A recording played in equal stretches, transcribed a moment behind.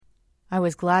I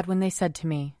was glad when they said to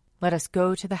me, "Let us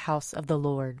go to the house of the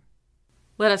Lord."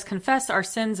 Let us confess our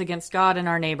sins against God and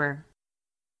our neighbor.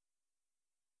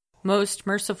 Most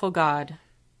merciful God,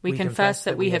 we confess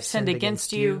that we have sinned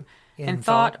against you in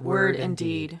thought, word, and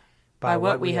deed, by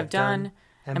what we have done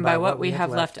and by what we have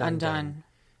left undone.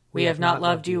 We have not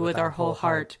loved you with our whole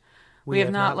heart. We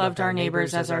have not loved our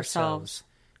neighbors as ourselves.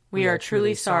 We are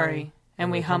truly sorry,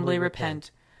 and we humbly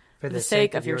repent. For the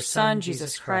sake of your Son,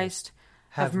 Jesus Christ,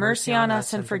 have mercy on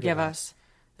us and forgive us,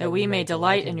 that we may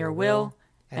delight in your will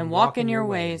and walk in your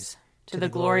ways, to the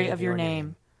glory of your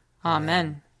name.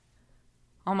 Amen.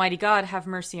 Almighty God, have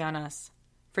mercy on us.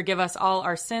 Forgive us all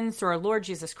our sins through our Lord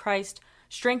Jesus Christ.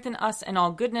 Strengthen us in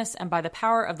all goodness, and by the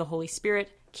power of the Holy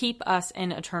Spirit, keep us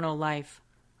in eternal life.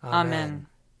 Amen.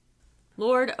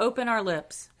 Lord, open our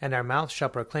lips, and our mouth shall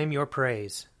proclaim your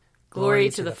praise. Glory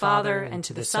to the Father, and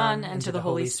to the Son, and to the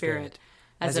Holy Spirit,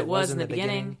 as it was in the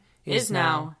beginning, is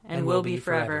now, and will be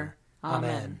forever.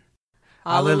 Amen.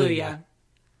 Alleluia.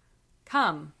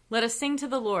 Come, let us sing to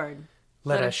the Lord.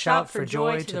 Let us shout for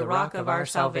joy to the rock of our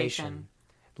salvation.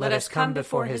 Let us come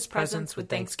before his presence with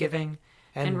thanksgiving,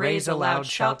 and raise a loud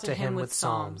shout to him with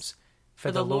psalms.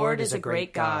 For the Lord is a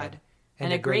great God,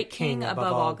 and a great King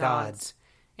above all gods.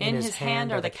 In his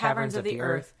hand are the caverns of the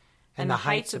earth, and the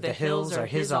heights of the hills are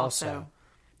his also.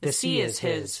 The sea is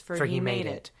his, for he made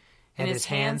it, and his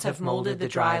hands have molded the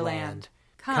dry land.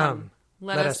 Come,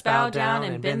 let us bow down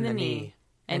and bend the knee,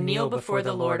 and kneel before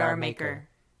the Lord our Maker.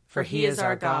 For he is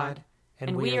our God,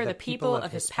 and we are the people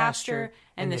of his pasture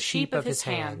and the sheep of his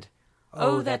hand.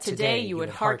 Oh, that today you would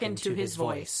hearken to his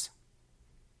voice.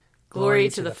 Glory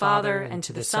to the Father, and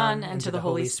to the Son, and to the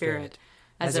Holy Spirit,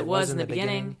 as it was in the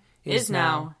beginning, is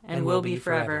now, and will be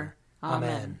forever.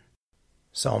 Amen.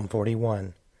 Psalm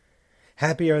 41.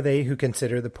 Happy are they who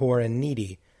consider the poor and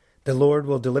needy. The Lord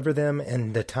will deliver them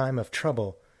in the time of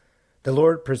trouble. The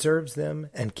Lord preserves them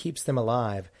and keeps them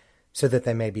alive, so that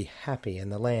they may be happy in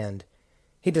the land.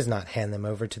 He does not hand them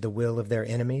over to the will of their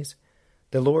enemies.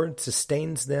 The Lord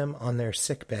sustains them on their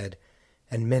sickbed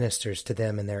and ministers to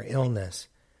them in their illness.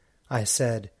 I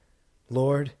said,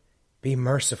 Lord, be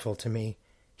merciful to me.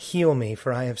 Heal me,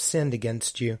 for I have sinned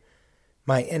against you.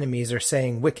 My enemies are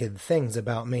saying wicked things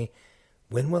about me.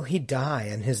 When will he die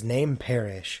and his name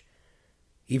perish?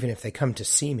 Even if they come to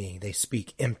see me, they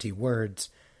speak empty words.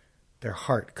 Their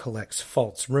heart collects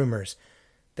false rumors.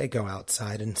 They go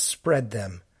outside and spread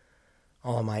them.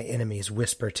 All my enemies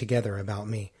whisper together about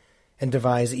me and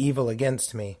devise evil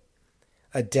against me.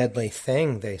 A deadly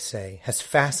thing, they say, has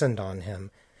fastened on him.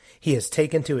 He is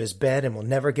taken to his bed and will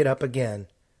never get up again.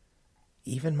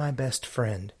 Even my best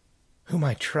friend, whom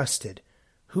I trusted,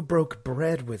 who broke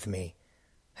bread with me,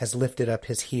 has lifted up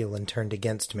his heel and turned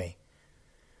against me.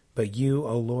 But you,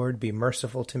 O Lord, be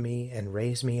merciful to me and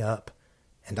raise me up,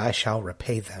 and I shall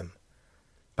repay them.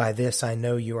 By this I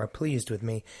know you are pleased with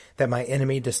me, that my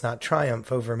enemy does not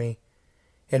triumph over me.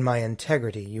 In my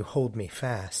integrity you hold me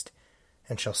fast,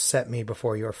 and shall set me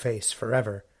before your face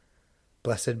forever.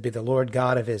 Blessed be the Lord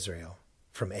God of Israel,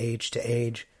 from age to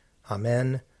age.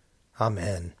 Amen.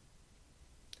 Amen.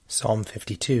 Psalm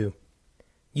 52.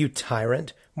 You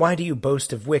tyrant, why do you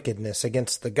boast of wickedness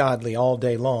against the godly all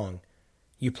day long?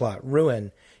 You plot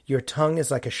ruin. Your tongue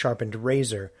is like a sharpened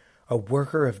razor, a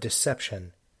worker of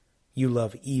deception. You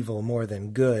love evil more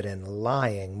than good, and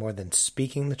lying more than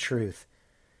speaking the truth.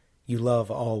 You love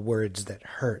all words that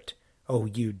hurt, O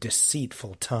you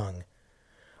deceitful tongue.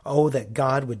 Oh, that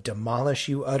God would demolish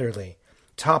you utterly,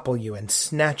 topple you and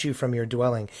snatch you from your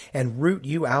dwelling, and root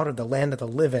you out of the land of the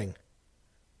living.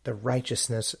 The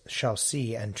righteousness shall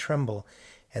see and tremble,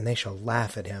 and they shall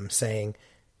laugh at him, saying,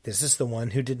 This is the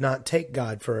one who did not take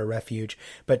God for a refuge,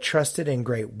 but trusted in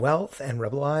great wealth and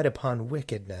relied upon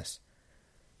wickedness.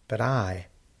 But I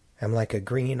am like a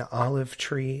green olive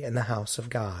tree in the house of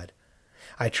God.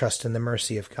 I trust in the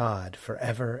mercy of God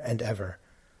forever and ever.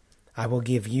 I will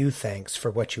give you thanks for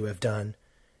what you have done,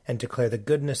 and declare the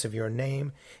goodness of your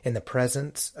name in the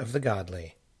presence of the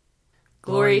godly.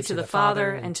 Glory to the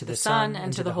Father, and to the Son,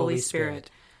 and to the Holy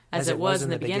Spirit, as it was in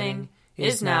the beginning,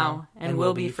 is now, and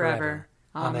will be forever.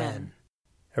 Amen.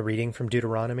 A reading from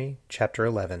Deuteronomy, chapter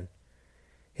 11.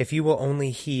 If you will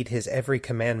only heed his every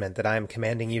commandment that I am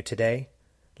commanding you today,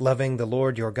 loving the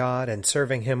Lord your God and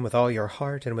serving him with all your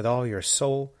heart and with all your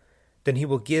soul, then he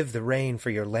will give the rain for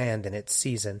your land in its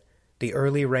season, the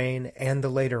early rain and the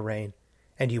later rain,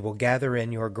 and you will gather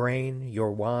in your grain,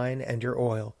 your wine, and your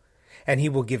oil. And he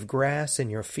will give grass in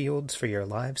your fields for your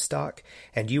livestock,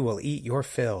 and you will eat your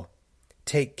fill.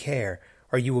 Take care,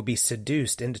 or you will be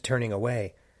seduced into turning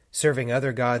away, serving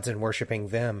other gods and worshipping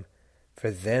them. For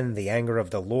then the anger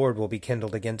of the Lord will be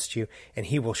kindled against you, and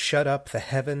he will shut up the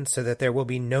heavens so that there will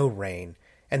be no rain,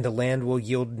 and the land will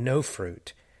yield no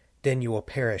fruit. Then you will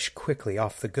perish quickly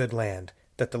off the good land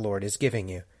that the Lord is giving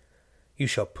you. You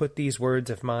shall put these words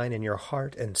of mine in your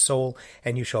heart and soul,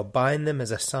 and you shall bind them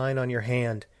as a sign on your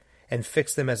hand, and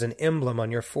fix them as an emblem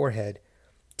on your forehead.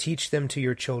 Teach them to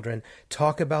your children.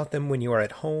 Talk about them when you are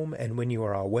at home and when you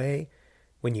are away,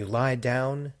 when you lie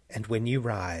down and when you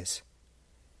rise.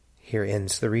 Here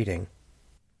ends the reading.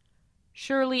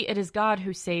 Surely it is God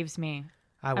who saves me.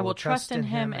 I will trust in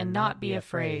him and not be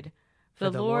afraid. For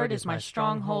the Lord is my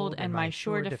stronghold and my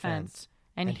sure defense,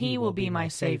 and he will be my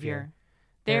Savior.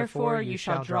 Therefore you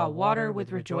shall draw water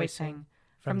with rejoicing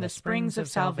from the springs of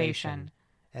salvation.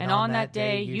 And on that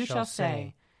day you shall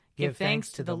say, Give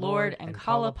thanks to the Lord and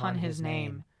call upon his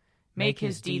name. Make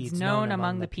his deeds known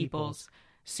among the peoples.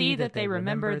 See that they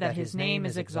remember that his name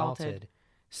is exalted.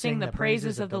 Sing the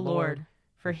praises of the Lord,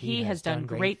 for he has done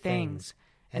great things,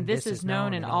 and this is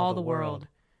known in all the world.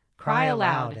 Cry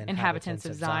aloud, inhabitants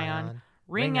of Zion,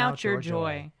 ring out your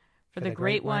joy, for the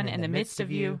great one in the midst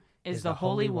of you is the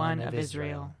Holy One of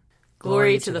Israel.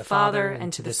 Glory to the Father,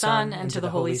 and to the Son, and to the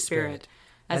Holy Spirit,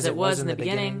 as it was in the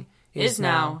beginning, is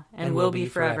now, and will be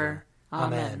forever.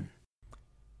 Amen.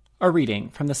 A reading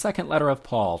from the second letter of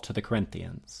Paul to the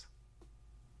Corinthians.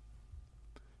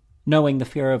 Knowing the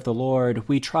fear of the Lord,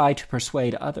 we try to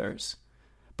persuade others,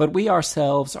 but we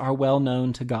ourselves are well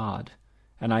known to God,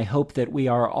 and I hope that we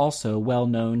are also well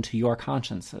known to your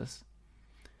consciences.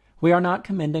 We are not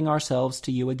commending ourselves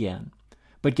to you again,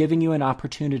 but giving you an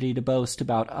opportunity to boast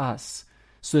about us,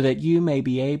 so that you may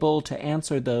be able to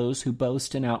answer those who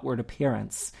boast in outward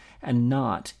appearance and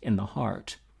not in the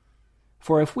heart.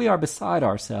 For if we are beside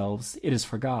ourselves, it is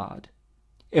for God.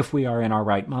 If we are in our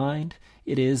right mind,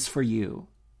 it is for you.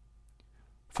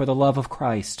 For the love of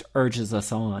Christ urges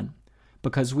us on,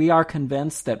 because we are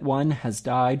convinced that one has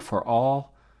died for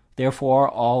all, therefore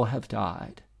all have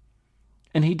died.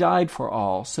 And he died for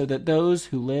all, so that those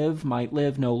who live might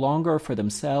live no longer for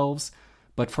themselves,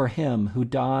 but for him who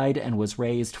died and was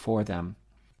raised for them.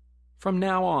 From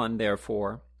now on,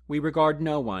 therefore, we regard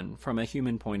no one from a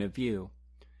human point of view.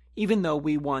 Even though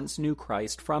we once knew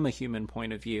Christ from a human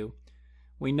point of view,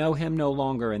 we know him no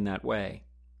longer in that way.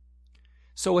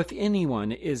 So if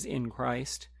anyone is in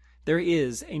Christ, there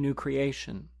is a new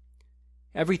creation.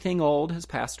 Everything old has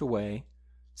passed away.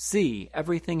 See,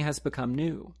 everything has become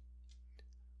new.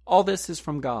 All this is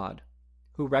from God,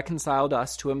 who reconciled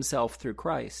us to himself through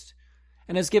Christ,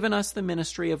 and has given us the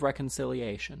ministry of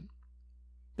reconciliation.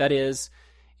 That is,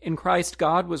 in Christ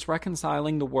God was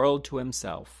reconciling the world to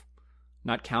himself,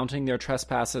 not counting their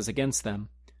trespasses against them,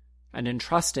 and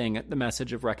entrusting the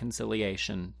message of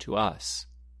reconciliation to us.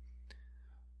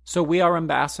 So we are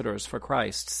ambassadors for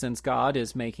Christ, since God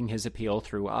is making his appeal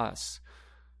through us.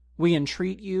 We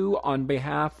entreat you on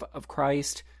behalf of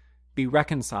Christ, be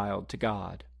reconciled to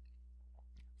God.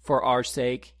 For our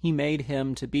sake he made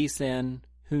him to be sin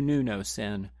who knew no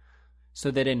sin,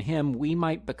 so that in him we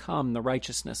might become the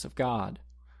righteousness of God.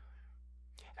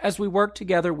 As we work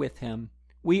together with him,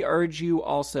 we urge you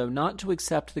also not to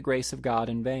accept the grace of God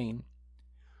in vain.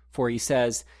 For he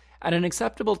says, At an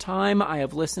acceptable time I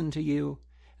have listened to you,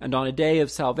 and on a day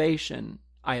of salvation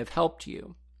I have helped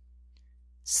you.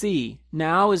 See,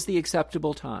 now is the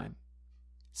acceptable time.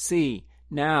 See,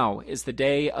 now is the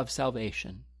day of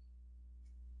salvation.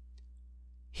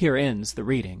 Here ends the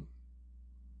reading.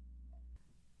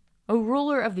 O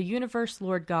ruler of the universe,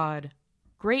 Lord God,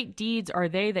 great deeds are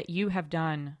they that you have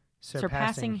done,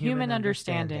 surpassing human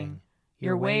understanding.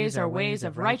 Your ways are ways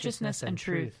of righteousness and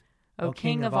truth, O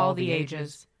King of all the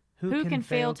ages. Who can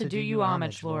fail to do you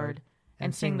homage, Lord,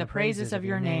 and sing the praises of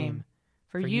your name?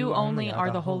 For you only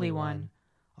are the Holy One.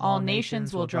 All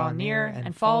nations will draw near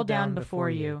and fall down before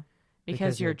you,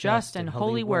 because your just and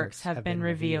holy works have been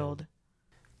revealed.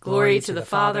 Glory to the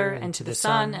Father, and to the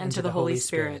Son, and to the Holy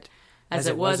Spirit, as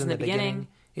it was in the beginning,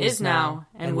 is now,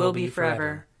 and will be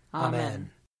forever. Amen.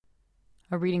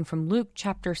 A reading from Luke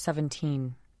chapter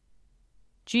 17.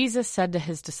 Jesus said to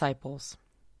his disciples,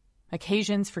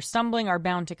 Occasions for stumbling are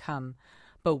bound to come,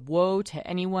 but woe to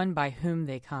anyone by whom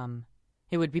they come.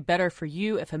 It would be better for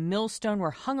you if a millstone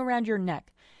were hung around your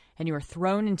neck and you were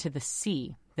thrown into the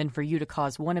sea than for you to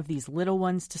cause one of these little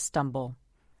ones to stumble.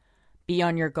 Be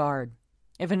on your guard.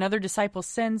 If another disciple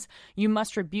sins, you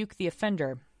must rebuke the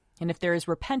offender, and if there is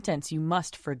repentance, you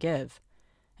must forgive.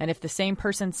 And if the same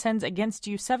person sins against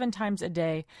you 7 times a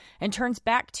day and turns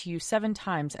back to you 7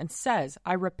 times and says,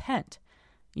 I repent,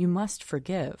 you must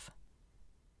forgive.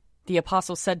 The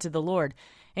apostle said to the Lord,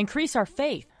 Increase our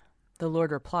faith. The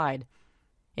Lord replied,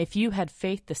 If you had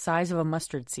faith the size of a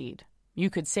mustard seed, You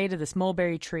could say to this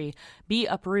mulberry tree, "Be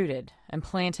uprooted and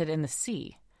planted in the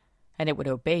sea," and it would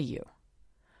obey you.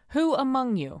 Who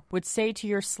among you would say to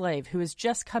your slave who has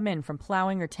just come in from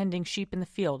plowing or tending sheep in the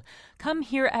field, "Come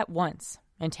here at once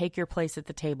and take your place at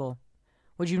the table"?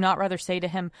 Would you not rather say to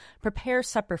him, "Prepare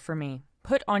supper for me,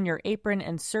 put on your apron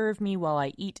and serve me while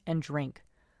I eat and drink.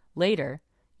 Later,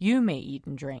 you may eat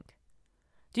and drink"?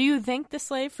 Do you thank the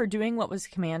slave for doing what was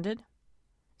commanded?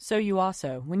 So you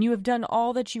also, when you have done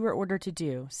all that you were ordered to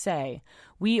do, say,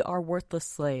 "We are worthless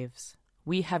slaves.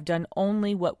 We have done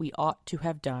only what we ought to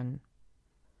have done."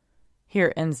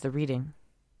 Here ends the reading.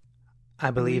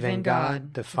 I believe in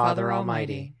God, the Father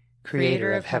Almighty,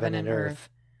 creator of heaven and earth.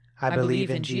 I believe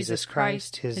in Jesus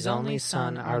Christ, his only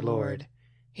Son, our Lord.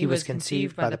 He was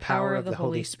conceived by the power of the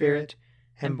Holy Spirit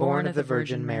and born of the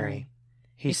Virgin Mary.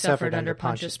 He suffered under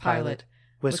Pontius Pilate,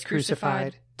 was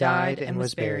crucified, died, and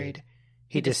was buried.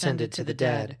 He descended to the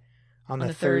dead. On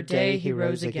the third day he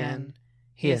rose again.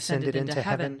 He ascended into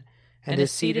heaven and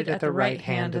is seated at the right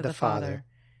hand of the Father.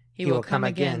 He will come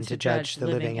again to judge the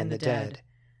living and the dead.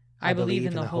 I believe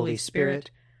in the Holy Spirit,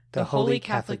 the Holy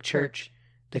Catholic Church,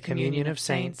 the communion of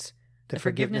saints, the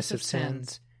forgiveness of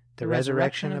sins, the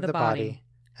resurrection of the body,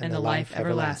 and the life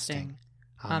everlasting.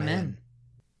 Amen.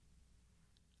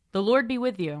 The Lord be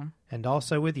with you. And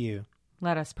also with you.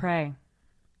 Let us pray.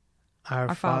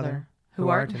 Our Father, who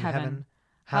art in heaven,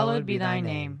 hallowed be thy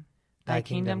name. Thy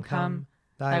kingdom come,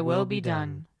 thy will be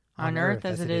done, on earth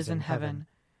as it is in heaven.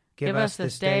 Give us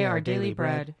this day our daily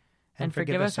bread, and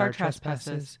forgive us our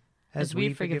trespasses, as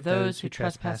we forgive those who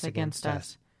trespass against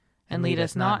us. And lead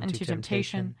us not into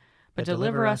temptation, but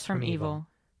deliver us from evil.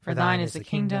 For thine is the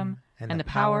kingdom, and the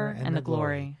power, and the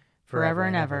glory, forever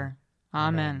and ever.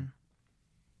 Amen.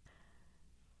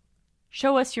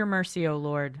 Show us your mercy, O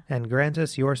Lord. And grant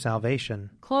us your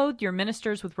salvation. Clothe your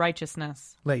ministers with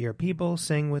righteousness. Let your people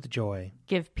sing with joy.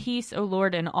 Give peace, O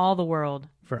Lord, in all the world.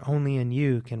 For only in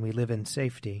you can we live in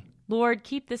safety. Lord,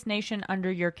 keep this nation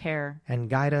under your care. And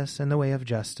guide us in the way of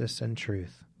justice and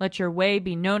truth. Let your way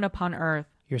be known upon earth.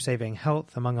 Your saving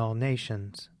health among all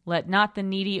nations. Let not the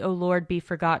needy, O Lord, be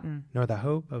forgotten. Nor the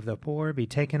hope of the poor be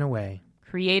taken away.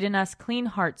 Create in us clean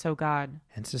hearts, O God.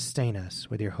 And sustain us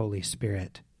with your Holy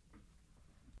Spirit.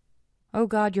 O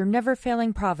God, your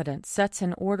never-failing providence sets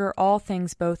in order all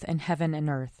things both in heaven and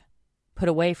earth. Put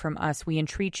away from us, we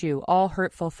entreat you, all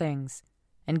hurtful things,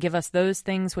 and give us those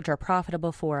things which are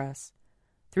profitable for us.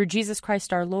 Through Jesus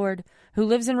Christ our Lord, who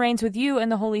lives and reigns with you and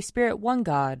the Holy Spirit, one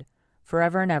God,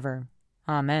 forever and ever.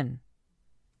 Amen.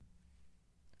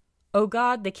 O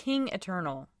God, the King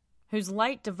eternal, whose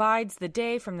light divides the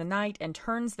day from the night and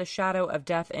turns the shadow of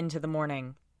death into the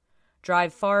morning,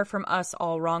 drive far from us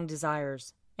all wrong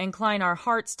desires. Incline our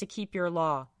hearts to keep your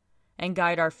law, and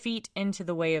guide our feet into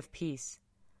the way of peace,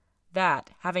 that,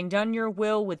 having done your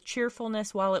will with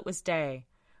cheerfulness while it was day,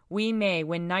 we may,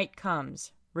 when night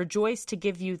comes, rejoice to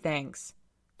give you thanks.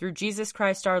 Through Jesus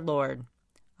Christ our Lord.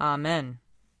 Amen.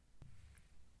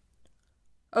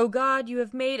 O God, you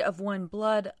have made of one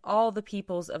blood all the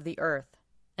peoples of the earth,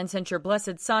 and sent your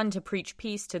blessed Son to preach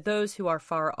peace to those who are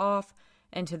far off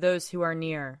and to those who are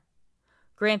near.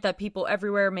 Grant that people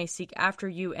everywhere may seek after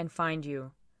you and find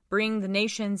you. Bring the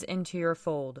nations into your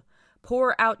fold.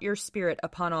 Pour out your Spirit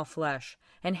upon all flesh,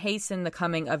 and hasten the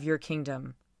coming of your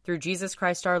kingdom. Through Jesus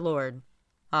Christ our Lord.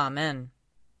 Amen.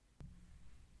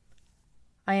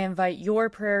 I invite your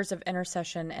prayers of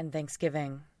intercession and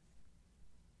thanksgiving.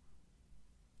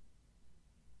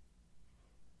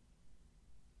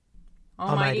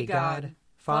 Almighty God,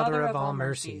 Father of all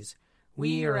mercies, we,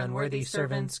 your unworthy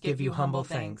servants, give you humble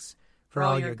thanks for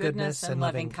all your goodness and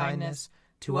loving kindness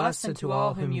to us and to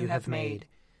all whom you have made.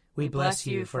 We bless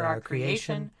you for our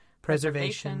creation,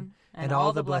 preservation, and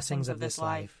all the blessings of this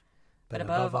life, but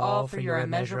above all for your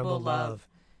immeasurable love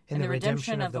in the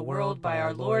redemption of the world by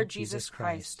our Lord Jesus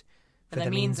Christ, for the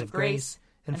means of grace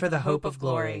and for the hope of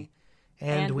glory.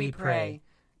 And we pray,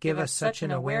 give us such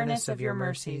an awareness of your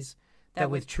mercies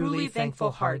that with truly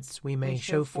thankful hearts we may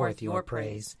show forth your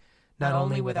praise, not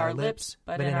only with our lips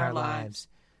but in our lives,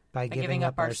 by giving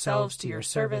up ourselves to your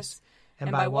service, and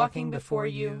by walking before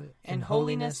you in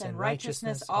holiness and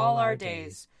righteousness all our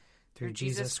days, through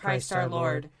Jesus Christ our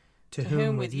Lord, to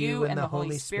whom with you and the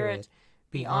Holy Spirit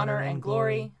be honor and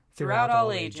glory throughout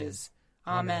all ages.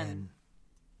 Amen.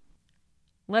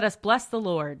 Let us bless the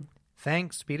Lord.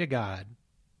 Thanks be to God.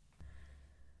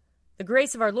 The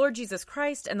grace of our Lord Jesus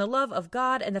Christ and the love of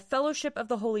God and the fellowship of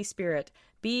the Holy Spirit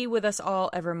be with us all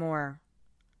evermore.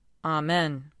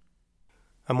 Amen.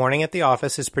 A Morning at the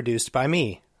Office is produced by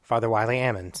me, Father Wiley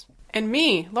Ammons. And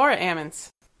me, Laura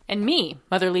Ammons. And me,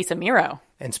 Mother Lisa Meirow.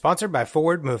 And sponsored by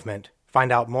Forward Movement,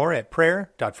 Find out more at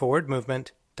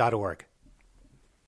prayer.forwardmovement.org.